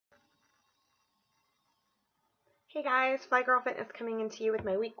Hey guys, Fly Girl Fitness coming into you with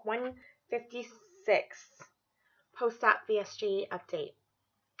my week 156 post-op VSG update.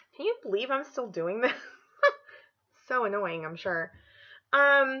 Can you believe I'm still doing this? So annoying, I'm sure.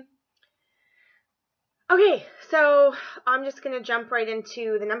 Okay, so I'm just going to jump right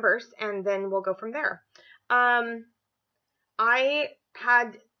into the numbers and then we'll go from there. I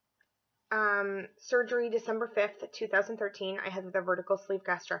had surgery December 5th, 2013. I had the vertical sleeve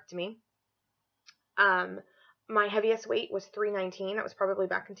gastrectomy. My heaviest weight was 319. That was probably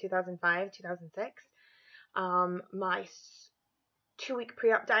back in 2005, 2006. My 2-week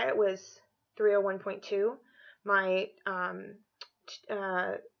pre-op diet was 301.2. My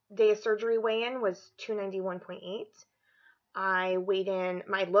day of surgery weigh-in was 291.8. I weighed in,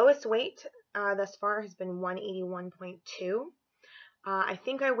 my lowest weight thus far has been 181.2. I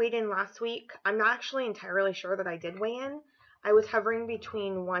think I weighed in last week. I'm not actually entirely sure that I did weigh in. I was hovering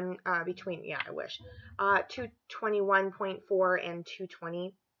between 221.4 and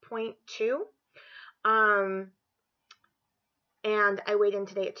 220.2. And I weighed in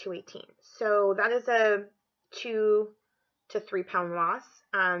today at 218. So that is a 2 to 3 pound loss,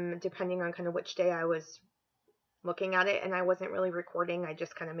 depending on kind of which day I was looking at it. And I wasn't really recording. I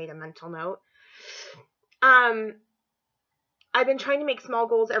just kind of made a mental note. I've been trying to make small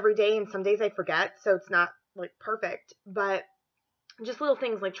goals every day, and some days I forget, so it's not like perfect, but just little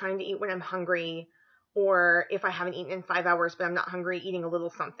things like trying to eat when I'm hungry, or if I haven't eaten in 5 hours but I'm not hungry, eating a little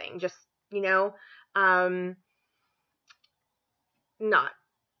something, just, not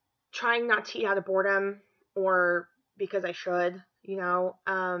trying not to eat out of boredom or because I should,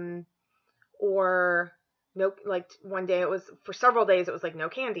 or no, like one day for several days it was like no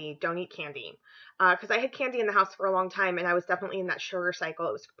candy, don't eat candy, because I had candy in the house for a long time and I was definitely in that sugar cycle.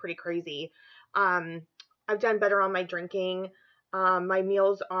 It was pretty crazy. I've done better on my drinking. My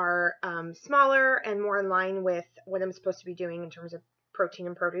meals are smaller and more in line with what I'm supposed to be doing in terms of protein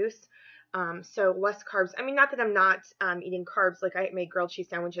and produce. So less carbs. I mean, not that I'm not eating carbs. Like I made grilled cheese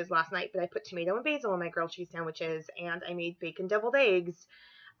sandwiches last night, but I put tomato and basil in my grilled cheese sandwiches, and I made bacon deviled eggs,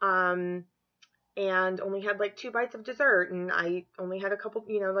 and only had like 2 bites of dessert, and I only had a couple,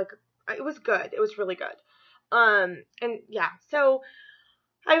 it was good. It was really good. And yeah, so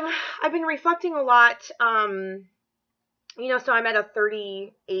I've been reflecting a lot. So I'm at a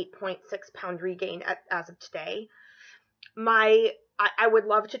 38.6 pound regain as of today. I would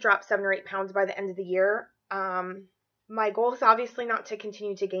love to drop 7 or 8 pounds by the end of the year. My goal is obviously not to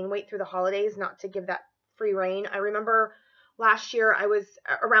continue to gain weight through the holidays, not to give that free reign. I remember last year I was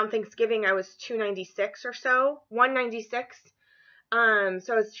around Thanksgiving, I was 296 or so, 196. So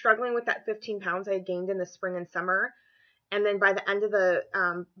I was struggling with that 15 pounds I had gained in the spring and summer. And then by the end of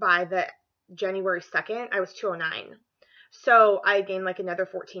by the January 2nd, I was 209. So I gained like another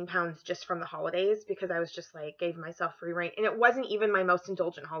 14 pounds just from the holidays because I was just like, gave myself free reign. And it wasn't even my most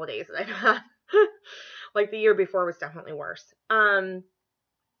indulgent holidays that I've had. Like the year before was definitely worse. I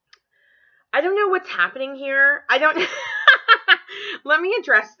don't know what's happening here. Let me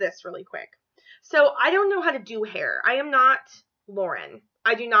address this really quick. So I don't know how to do hair. I am not Lauren.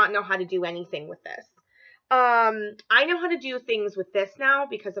 I do not know how to do anything with this. I know how to do things with this now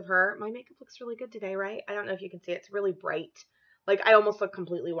because of her. My makeup looks really good today, right? I don't know if you can see it. It's really bright. Like I almost look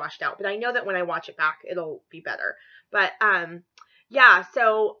completely washed out, but I know that when I watch it back, it'll be better. But, yeah,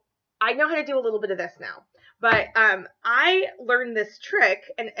 so I know how to do a little bit of this now, but, I learned this trick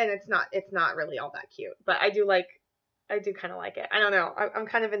and it's not really all that cute, but I do kind of like it. I don't know. I'm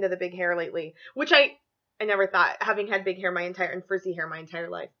kind of into the big hair lately, which I never thought, having had big hair and frizzy hair my entire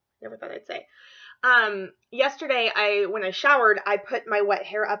life, never thought I'd say. Yesterday when I showered, I put my wet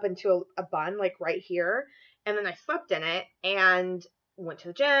hair up into a bun, like right here, and then I slept in it and went to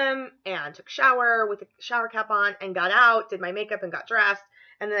the gym and took a shower with the shower cap on and got out, did my makeup and got dressed.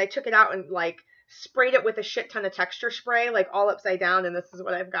 And then I took it out and like sprayed it with a shit ton of texture spray, like all upside down. And this is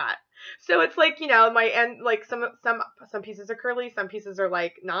what I've got. So it's like, my end, like some pieces are curly, some pieces are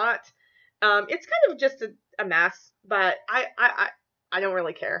like not. It's kind of just a mess, but I don't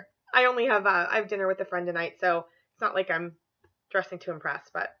really care. I only have, I have dinner with a friend tonight, so it's not like I'm dressing to impress,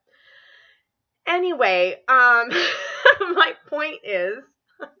 but anyway, my point is,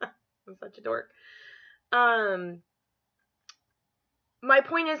 I'm such a dork. My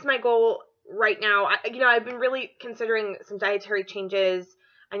point is my goal right now, I've been really considering some dietary changes.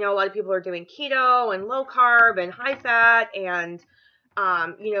 I know a lot of people are doing keto and low carb and high fat, and,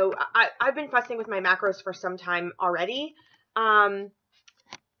 I've been fussing with my macros for some time already.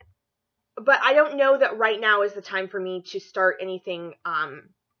 But I don't know that right now is the time for me to start anything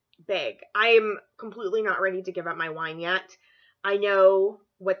big. I am completely not ready to give up my wine yet. I know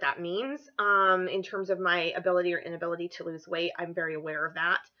what that means in terms of my ability or inability to lose weight. I'm very aware of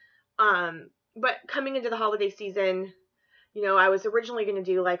that. But coming into the holiday season, you know, I was originally going to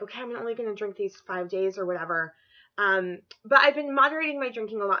do like, okay, I'm only going to drink these 5 days or whatever. But I've been moderating my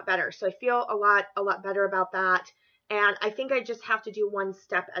drinking a lot better. So I feel a lot better about that. And I think I just have to do one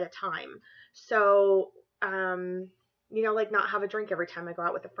step at a time. So, you know, like not have a drink every time I go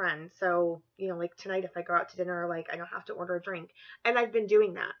out with a friend. So, you know, like tonight, if I go out to dinner, like I don't have to order a drink. And I've been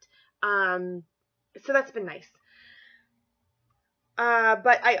doing that. So that's been nice.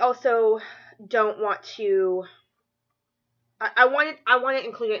 But I also don't want to, I want to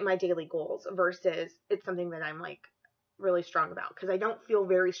include it in my daily goals versus it's something that I'm like really strong about, because I don't feel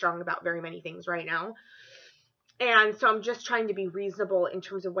very strong about very many things right now. And so I'm just trying to be reasonable in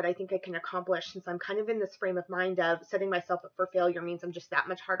terms of what I think I can accomplish, since I'm kind of in this frame of mind of setting myself up for failure means I'm just that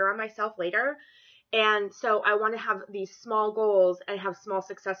much harder on myself later. And so I want to have these small goals and have small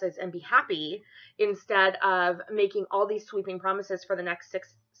successes and be happy, instead of making all these sweeping promises for the next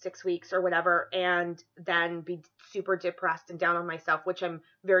six weeks or whatever, and then be super depressed and down on myself, which I'm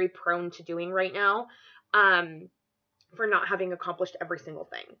very prone to doing right now. For not having accomplished every single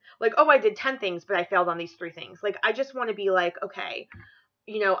thing. Like, oh, I did 10 things, but I failed on these 3 things. Like, I just want to be like, okay,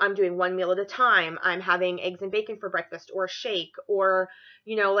 you know, I'm doing one meal at a time. I'm having eggs and bacon for breakfast, or a shake, or,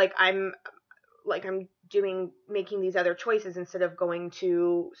 you know, like I'm making these other choices instead of going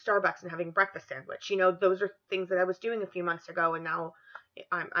to Starbucks and having a breakfast sandwich. You know, those are things that I was doing a few months ago, and now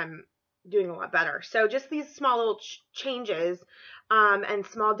I'm doing a lot better. So just these small little changes and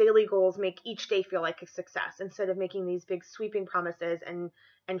small daily goals make each day feel like a success, instead of making these big sweeping promises and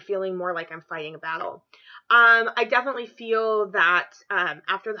feeling more like I'm fighting a battle. I definitely feel that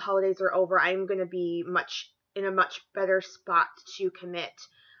after the holidays are over, I'm going to be in a much better spot to commit.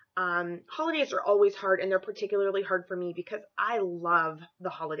 Holidays are always hard, and they're particularly hard for me because I love the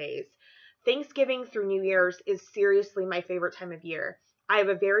holidays. Thanksgiving through New Year's is seriously my favorite time of year. I have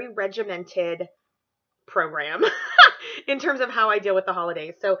a very regimented program in terms of how I deal with the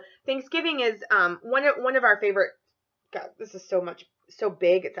holidays. So Thanksgiving is one of our favorite. God, this is so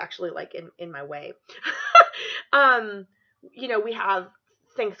big. It's actually like in my way. You know, we have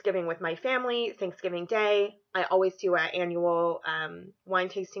Thanksgiving with my family, Thanksgiving Day. I always do an annual wine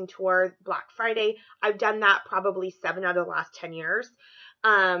tasting tour, Black Friday. I've done that probably 7 out of the last 10 years.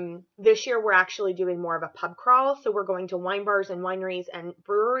 This year we're actually doing more of a pub crawl. So we're going to wine bars and wineries and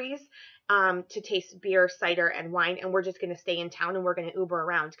breweries to taste beer, cider, and wine. And we're just going to stay in town, and we're going to Uber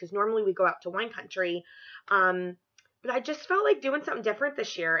around, because normally we go out to wine country. But I just felt like doing something different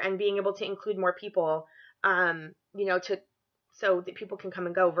this year and being able to include more people, you know, so that people can come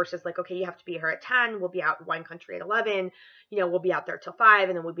and go, versus like, okay, you have to be here at 10. We'll be out wine country at 11. You know, we'll be out there till 5,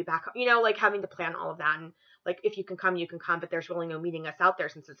 and then we'll be back, you know, like having to plan all of that. And like, if you can come, you can come, but there's really no meeting us out there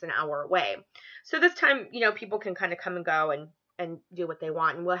since it's an hour away. So this time, you know, people can kind of come and go and do what they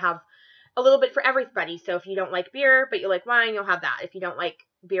want. And we'll have a little bit for everybody. So if you don't like beer, but you like wine, you'll have that. If you don't like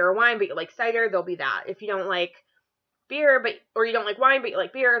beer or wine, but you like cider, there'll be that. If you don't like beer, or you don't like wine, but you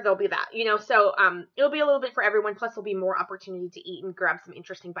like beer, there'll be that, you know. So it'll be a little bit for everyone. Plus there'll be more opportunity to eat and grab some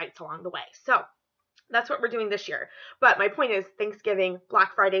interesting bites along the way. So that's what we're doing this year. But my point is, Thanksgiving,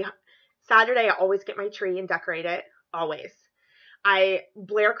 Black Friday, Saturday, I always get my tree and decorate it. Always. I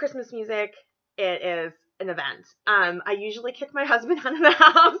blare Christmas music. It is an event. I usually kick my husband out of the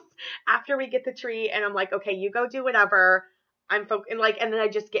house after we get the tree, and I'm like, okay, you go do whatever. And then I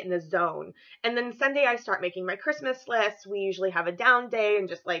just get in the zone. And then Sunday I start making my Christmas list. We usually have a down day and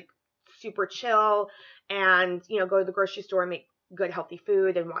just like super chill, and, you know, go to the grocery store and make good healthy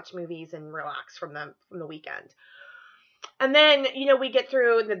food and watch movies and relax from the weekend. And then, you know, we get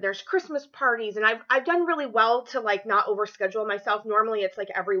through, and then there's Christmas parties, and I've done really well to like not overschedule myself. Normally it's like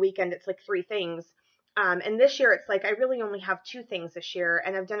every weekend it's like 3 things. And this year it's like I really only have 2 things this year,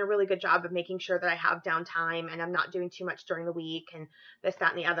 and I've done a really good job of making sure that I have downtime and I'm not doing too much during the week and this,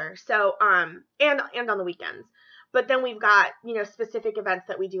 that, and the other. So, and on the weekends. But then we've got, you know, specific events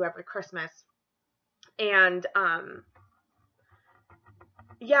that we do every Christmas. And,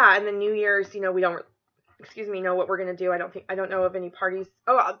 yeah, and then New Year's, you know, we don't, know what we're going to do. I don't know of any parties.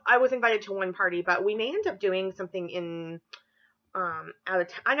 Oh, I was invited to one party, but we may end up doing something in, out of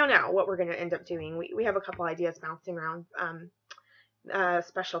town. I don't know what we're going to end up doing. We have a couple ideas bouncing around,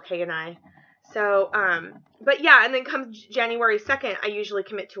 Special K and I. So, but yeah, and then comes January 2nd, I usually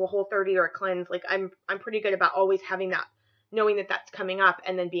commit to a Whole30 or a cleanse. Like I'm pretty good about always having that, knowing that that's coming up,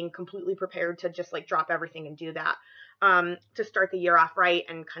 and then being completely prepared to just like drop everything and do that, to start the year off right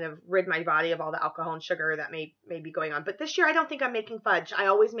and kind of rid my body of all the alcohol and sugar that may be going on. But this year, I don't think I'm making fudge. I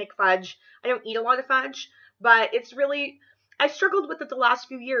always make fudge. I don't eat a lot of fudge, but it's really, I struggled with it the last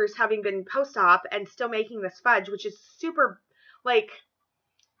few years, having been post-op and still making this fudge, which is super, like,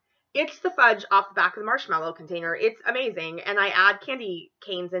 it's the fudge off the back of the marshmallow container. It's amazing. And I add candy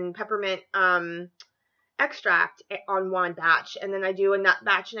canes and peppermint extract on one batch. And then I do a nut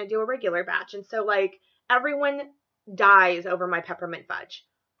batch and I do a regular batch. And so, like, everyone dies over my peppermint fudge.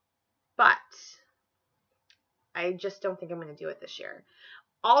 But I just don't think I'm going to do it this year.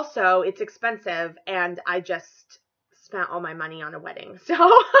 Also, it's expensive and I just spent all my money on a wedding. So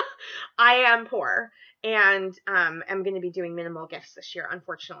I am poor and I'm going to be doing minimal gifts this year,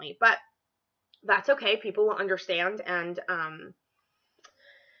 unfortunately. But that's okay. People will understand, and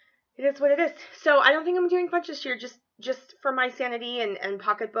it is what it is. So I don't think I'm doing fudge this year, just for my sanity and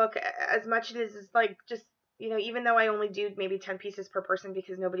pocketbook, as much as is like, just, you know, even though I only do maybe 10 pieces per person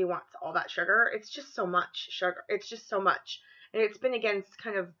because nobody wants all that sugar, it's just so much sugar. It's just so much. And it's been against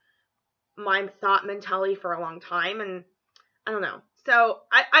kind of my thought mentality for a long time, and I don't know. So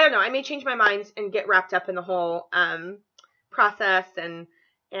I don't know. I may change my mind and get wrapped up in the whole process and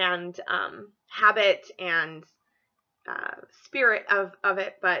habit and spirit of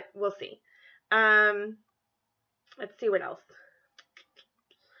it, but we'll see. Let's see what else.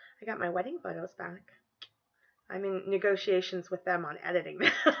 I got my wedding photos back. I'm in negotiations with them on editing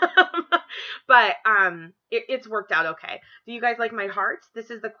them. But it's worked out okay. Do you guys like my hearts?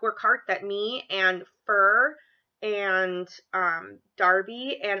 This is the cork heart that me and Fur and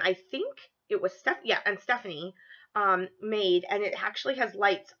Darby and I think it was Stephanie made, and it actually has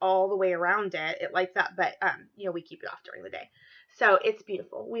lights all the way around it. It lights up, but you know, we keep it off during the day. So it's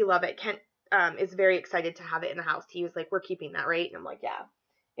beautiful. We love it. Kent is very excited to have it in the house. He was like, "We're keeping that, right?" And I'm like, "Yeah."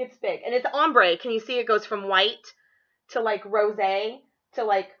 It's big, and it's ombre. Can you see it goes from white to like rosé to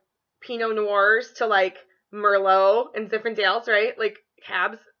like Pinot Noirs to like Merlot and Zinfandels, right? Like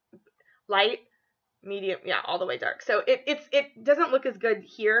cabs, light, medium, yeah, all the way dark. So it doesn't look as good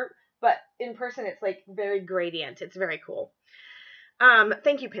here, but in person it's like very gradient. It's very cool.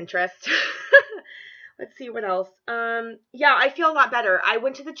 Thank you, Pinterest. Let's see what else. Yeah, I feel a lot better. I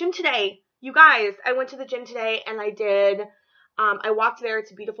went to the gym today. You guys, I went to the gym today and I walked there.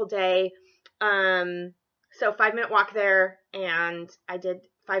 It's a beautiful day. So 5-minute walk there, and I did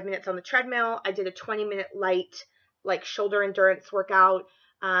 5 minutes on the treadmill. I did a 20-minute light, like shoulder endurance workout.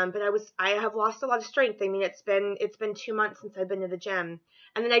 But I have lost a lot of strength. I mean, it's been 2 months since I've been to the gym.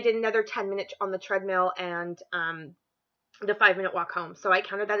 And then I did another 10 minutes on the treadmill and, the 5-minute walk home. So I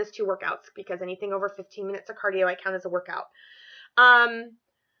counted that as 2 workouts, because anything over 15 minutes of cardio, I count as a workout.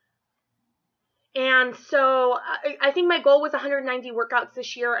 And so I think my goal was 190 workouts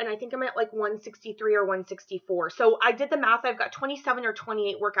this year, and I think I'm at like 163 or 164. So I did the math. I've got 27 or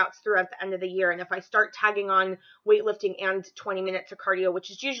 28 workouts throughout the end of the year. And if I start tagging on weightlifting and 20 minutes of cardio,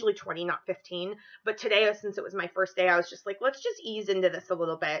 which is usually 20, not 15. But today, since it was my first day, I was just like, let's just ease into this a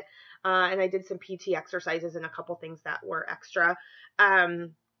little bit. And I did some PT exercises and a couple things that were extra.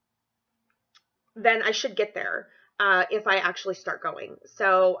 Then I should get there. If I actually start going.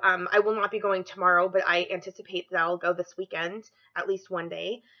 So I will not be going tomorrow, but I anticipate that I'll go this weekend, at least one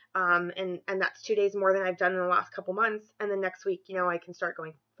day. And that's 2 days more than I've done in the last couple months. And then next week, you know, I can start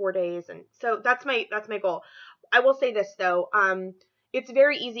going 4 days. And so that's my goal. I will say this though. It's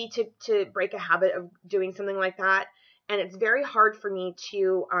very easy to break a habit of doing something like that. And it's very hard for me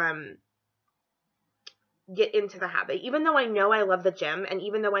to get into the habit, even though I know I love the gym, and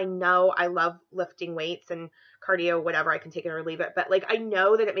even though I know I love lifting weights and cardio, whatever, I can take it or leave it, but like I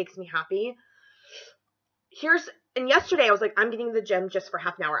know that it makes me happy. And yesterday I was like, I'm getting to the gym just for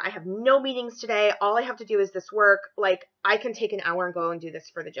half an hour. I have no meetings today. All I have to do is this work. Like I can take an hour and go and do this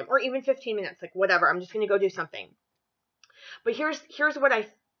for the gym, or even 15 minutes, like whatever. I'm just going to go do something. But here's what I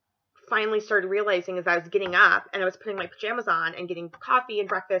finally started realizing as I was getting up and I was putting my pajamas on and getting coffee and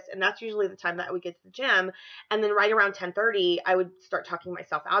breakfast, and that's usually the time that I would get to the gym. And then right around 10:30, I would start talking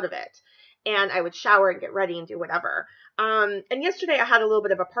myself out of it, and I would shower and get ready and do whatever. And yesterday I had a little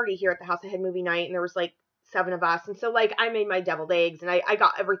bit of a party here at the house. I had movie night, and there was like 7 of us, and so like I made my deviled eggs and I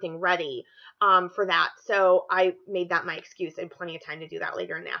got everything ready for that. So I made that my excuse. I had plenty of time to do that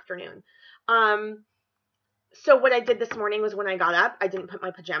later in the afternoon. So what I did this morning was, when I got up, I didn't put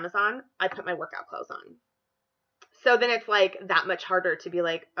my pajamas on. I put my workout clothes on. So then it's like that much harder to be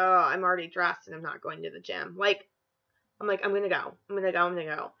like, oh, I'm already dressed and I'm not going to the gym. Like, I'm going to go.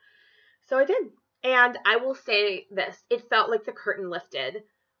 So I did. And I will say this, it felt like the curtain lifted.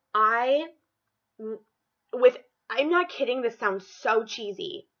 I'm not kidding. This sounds so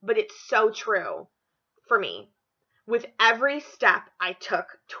cheesy, but it's so true for me. With every step I took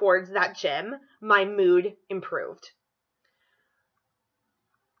towards that gym, my mood improved.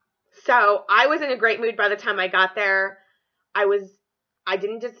 So I was in a great mood by the time I got there. I wasn't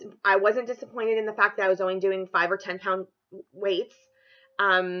disappointed in the fact that I was only doing 5 or 10 pound weights,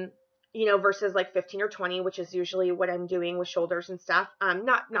 versus like 15 or 20, which is usually what I'm doing with shoulders and stuff.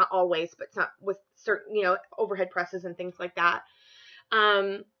 Not always, but some with certain, overhead presses and things like that.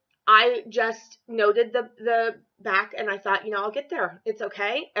 I just noted the back and I thought, I'll get there. It's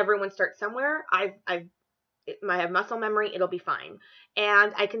okay. Everyone starts somewhere. I have muscle memory. It'll be fine.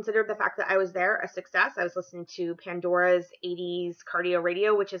 And I considered the fact that I was there a success. I was listening to Pandora's 80s cardio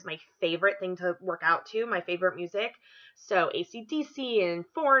radio, which is my favorite thing to work out to, my favorite music. So AC/DC and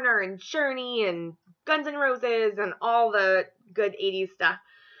Foreigner and Journey and Guns N' Roses and all the good 80s stuff.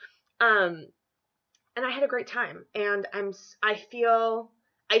 And I had a great time. And I feel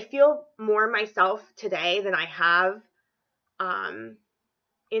more myself today than I have,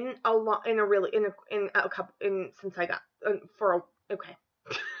 since I got, okay.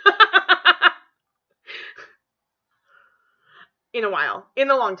 In a while, in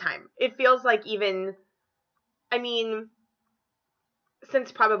a long time. It feels like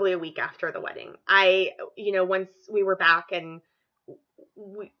since probably a week after the wedding, once we were back and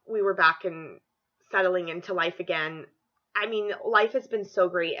we were back and settling into life again. Life has been so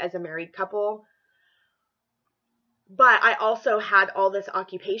great as a married couple. But I also had all this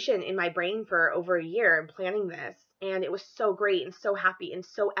occupation in my brain for over a year and planning this. And it was so great and so happy and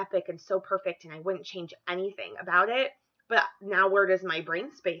so epic and so perfect. And I wouldn't change anything about it. But now where does my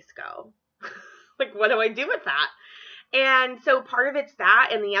brain space go? Like, what do I do with that? And so part of it's that.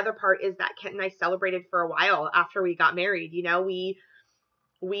 And the other part is that Kent and I celebrated for a while after we got married.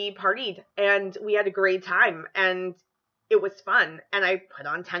 We partied and we had a great time and it was fun. And I put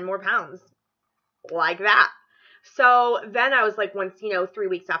on 10 more pounds like that. So then I was like, once, 3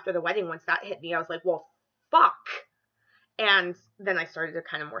 weeks after the wedding, once that hit me, I was like, well, fuck. And then I started to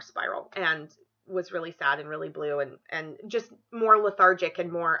kind of more spiral and was really sad and really blue and just more lethargic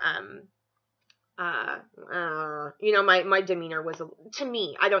and more, my demeanor was, to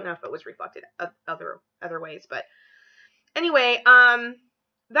me, I don't know if it was reflected other ways, but anyway, I'm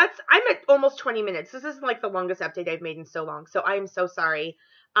at almost 20 minutes. This is like the longest update I've made in so long. So I am so sorry.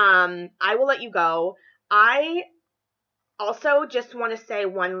 I will let you go. I also just want to say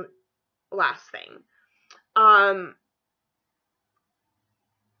one last thing. I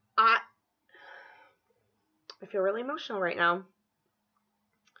feel really emotional right now.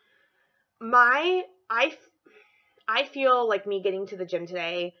 I feel like me getting to the gym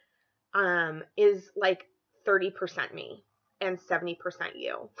today, is like 30% me and 70%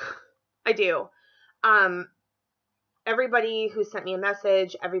 you. I do. Everybody who sent me a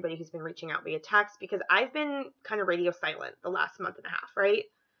message, everybody who's been reaching out via text, because I've been kind of radio silent the last month and a half, right?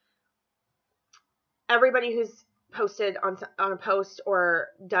 Everybody who's posted on a post or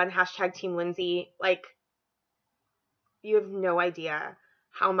done #Team Lindsay, like, you have no idea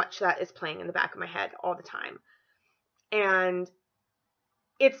how much that is playing in the back of my head all the time. And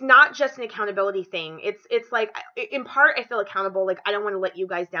it's not just an accountability thing. It's like, in part, I feel accountable. Like, I don't want to let you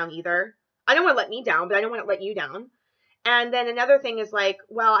guys down either. I don't want to let me down, but I don't want to let you down. And then another thing is like,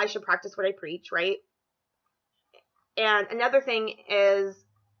 well, I should practice what I preach, right? And another thing is,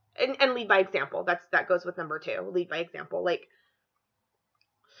 and lead by example. That goes with number 2, lead by example. Like,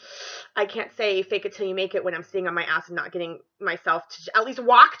 I can't say fake it till you make it when I'm sitting on my ass and not getting myself to at least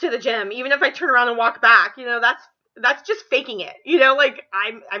walk to the gym, even if I turn around and walk back. That's just faking it. Like,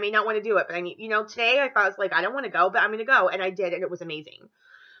 I may not want to do it, but I need, today I was like, I don't want to go, but I'm going to go. And I did, and it was amazing.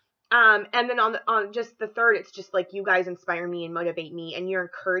 And then on just the third, it's just like, you guys inspire me and motivate me, and your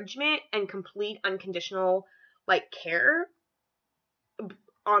encouragement and complete unconditional, like, care,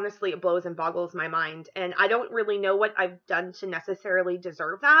 honestly, it blows and boggles my mind. And I don't really know what I've done to necessarily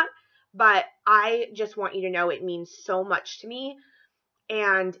deserve that, but I just want you to know it means so much to me.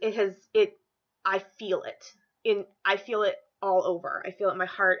 And I feel it all over. I feel it in my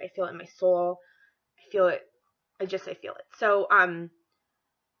heart. I feel it in my soul. I feel it. I feel it. So,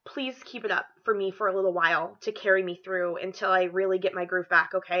 please keep it up for me for a little while to carry me through until I really get my groove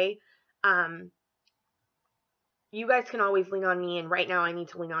back. Okay. You guys can always lean on me, and right now I need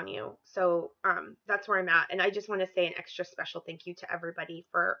to lean on you. So, that's where I'm at. And I just want to say an extra special thank you to everybody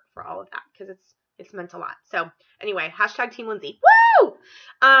for all of that, because it's meant a lot. So anyway, #Team Lindsay. Woo!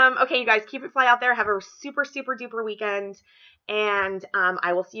 Okay, you guys, keep it fly out there. Have a super, super duper weekend. And,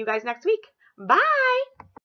 I will see you guys next week. Bye.